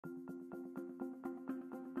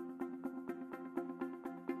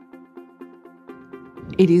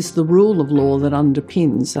It is the rule of law that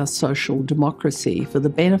underpins our social democracy for the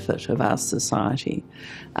benefit of our society.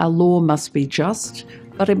 Our law must be just,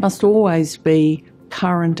 but it must always be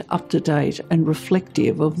current, up-to-date and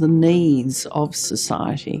reflective of the needs of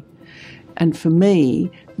society. And for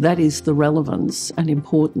me, that is the relevance and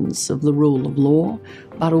importance of the rule of law,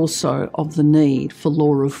 but also of the need for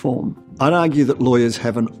law reform. I'd argue that lawyers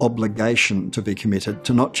have an obligation to be committed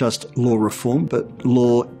to not just law reform, but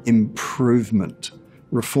law improvement.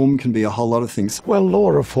 Reform can be a whole lot of things. Well, law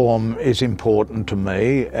reform is important to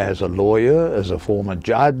me as a lawyer, as a former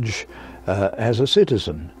judge, as a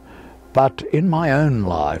citizen. But in my own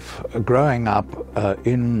life, growing up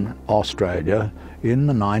in Australia in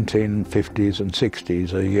the 1950s and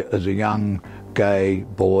 60s as a young gay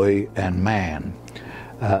boy and man,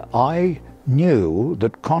 I knew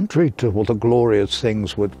that contrary to all the glorious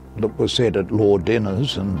things that were said at law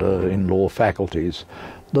dinners and in law faculties,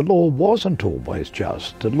 the law wasn't always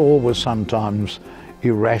just. The law was sometimes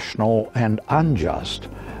irrational and unjust,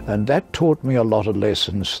 and that taught me a lot of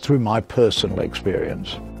lessons through my personal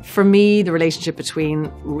experience. For me, the relationship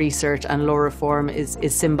between research and law reform is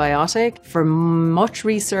symbiotic. For much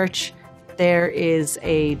research, there is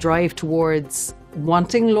a drive towards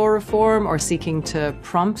wanting law reform or seeking to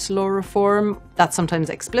prompt law reform. That's sometimes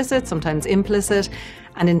explicit, sometimes implicit.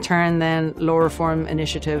 And in turn then, law reform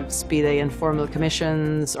initiatives, be they informal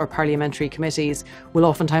commissions or parliamentary committees, will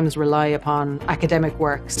oftentimes rely upon academic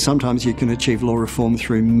work. Sometimes you can achieve law reform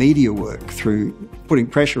through media work, through putting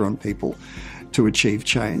pressure on people to achieve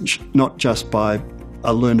change, not just by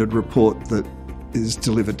a learned report that is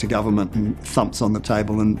delivered to government and thumps on the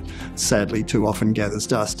table and sadly too often gathers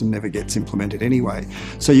dust and never gets implemented anyway.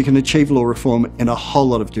 So you can achieve law reform in a whole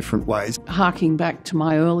lot of different ways. Harking back to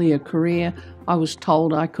my earlier career, I was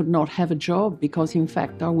told I could not have a job because in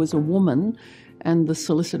fact I was a woman and the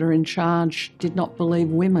solicitor in charge did not believe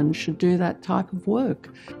women should do that type of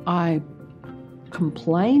work. I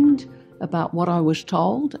complained about what I was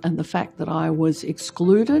told and the fact that I was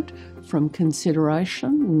excluded from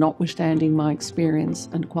consideration, notwithstanding my experience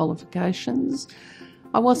and qualifications.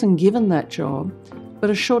 I wasn't given that job,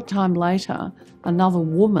 but a short time later, another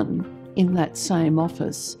woman in that same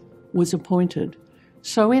office was appointed.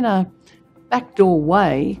 So in a backdoor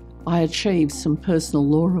way, I achieved some personal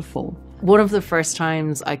law reform. One of the first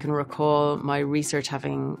times I can recall my research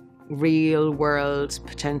having real-world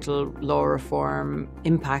potential law reform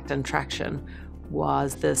impact and traction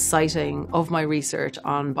was the citing of my research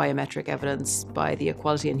on biometric evidence by the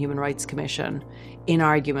Equality and Human Rights Commission in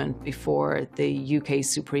argument before the UK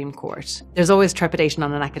Supreme Court. There's always trepidation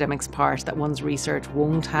on an academic's part that one's research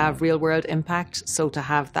won't have real-world impact, so to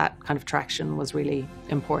have that kind of traction was really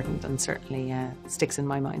important and certainly sticks in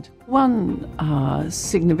my mind. One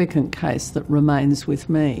significant case that remains with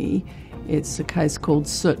me, it's a case called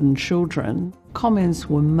Certain Children. Comments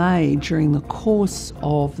were made during the course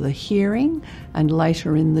of the hearing and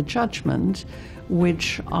later in the judgment,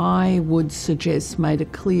 which I would suggest made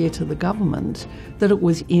it clear to the government that it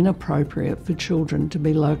was inappropriate for children to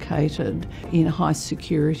be located in high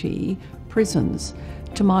security prisons.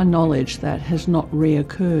 To my knowledge, that has not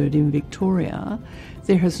reoccurred in Victoria.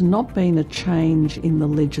 There has not been a change in the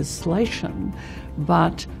legislation,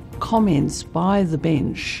 but comments by the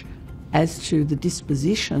bench as to the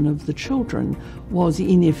disposition of the children was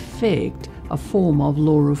in effect a form of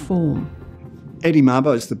law reform. Eddie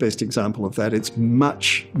Mabo is the best example of that. It's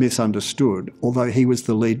much misunderstood. Although he was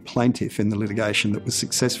the lead plaintiff in the litigation that was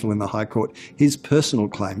successful in the High Court, his personal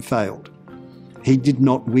claim failed. He did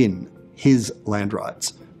not win his land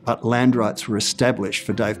rights, but land rights were established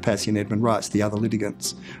for Dave Passy and Edmund Rice, the other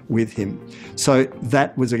litigants with him. So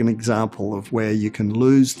that was an example of where you can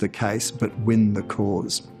lose the case but win the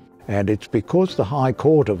cause. And it's because the High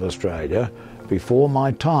Court of Australia, before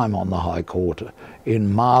my time on the High Court,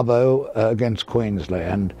 in Mabo against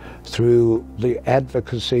Queensland, through the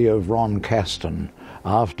advocacy of Ron Caston,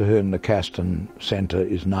 after whom the Caston Centre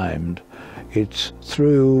is named, it's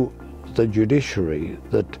through the judiciary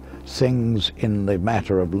that things in the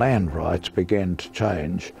matter of land rights began to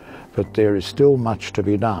change. But there is still much to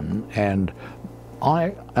be done, and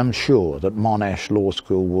I am sure that Monash Law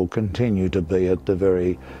School will continue to be at the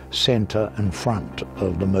very centre and front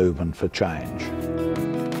of the movement for change.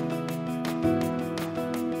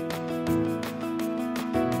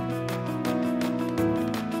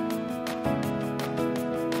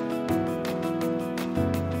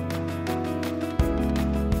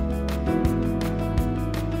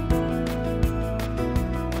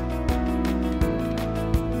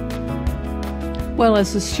 Well,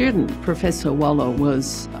 as a student, Professor Waller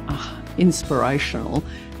was inspirational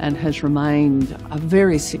and has remained a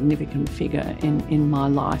very significant figure in my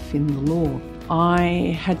life in the law.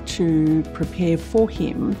 I had to prepare for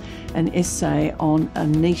him an essay on a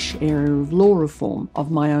niche area of law reform of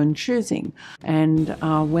my own choosing. And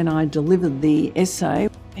when I delivered the essay,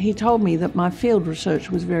 he told me that my field research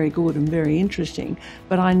was very good and very interesting,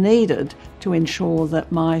 but I needed to ensure that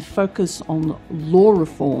my focus on law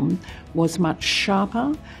reform was much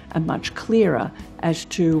sharper and much clearer as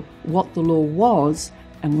to what the law was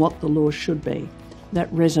and what the law should be. That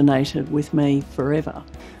resonated with me forever.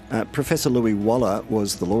 Professor Louis Waller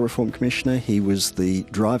was the Law Reform Commissioner. He was the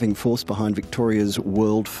driving force behind Victoria's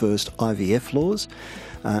world-first IVF laws.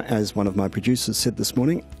 As one of my producers said this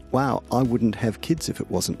morning, wow, I wouldn't have kids if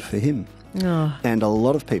it wasn't for him. Oh. And a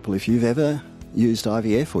lot of people, if you've ever used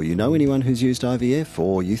IVF or you know anyone who's used IVF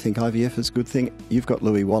or you think IVF is a good thing, you've got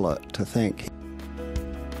Louis Waller to thank.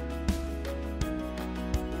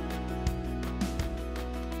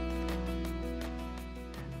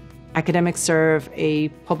 Academics serve a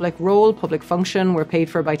public role, public function. We're paid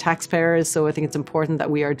for by taxpayers, so I think it's important that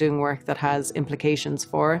we are doing work that has implications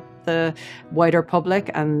for the wider public,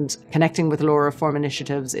 and connecting with law reform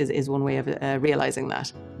initiatives is one way of realising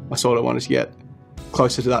that. I sort of wanted to get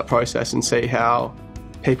closer to that process and see how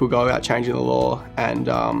people go about changing the law, and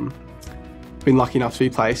been lucky enough to be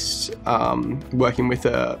placed working with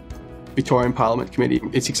the Victorian Parliament Committee.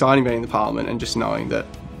 It's exciting being in the Parliament and just knowing that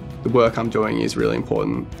the work I'm doing is really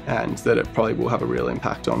important and that it probably will have a real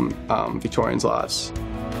impact on Victorians' lives.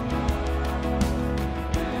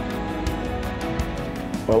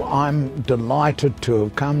 Well, I'm delighted to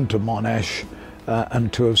have come to Monash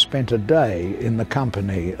and to have spent a day in the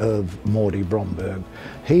company of Mordecai Bromberg.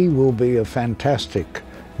 He will be a fantastic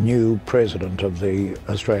new president of the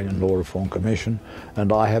Australian Law Reform Commission,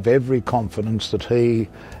 and I have every confidence that he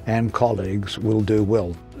and colleagues will do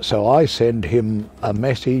well. So I send him a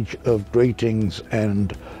message of greetings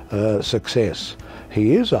and success.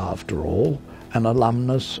 He is, after all, an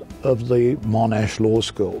alumnus of the Monash Law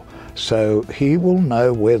School, so he will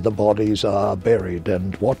know where the bodies are buried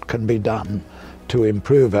and what can be done to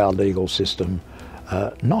improve our legal system,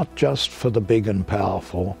 not just for the big and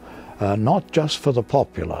powerful, not just for the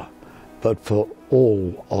popular, but for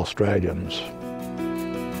all Australians.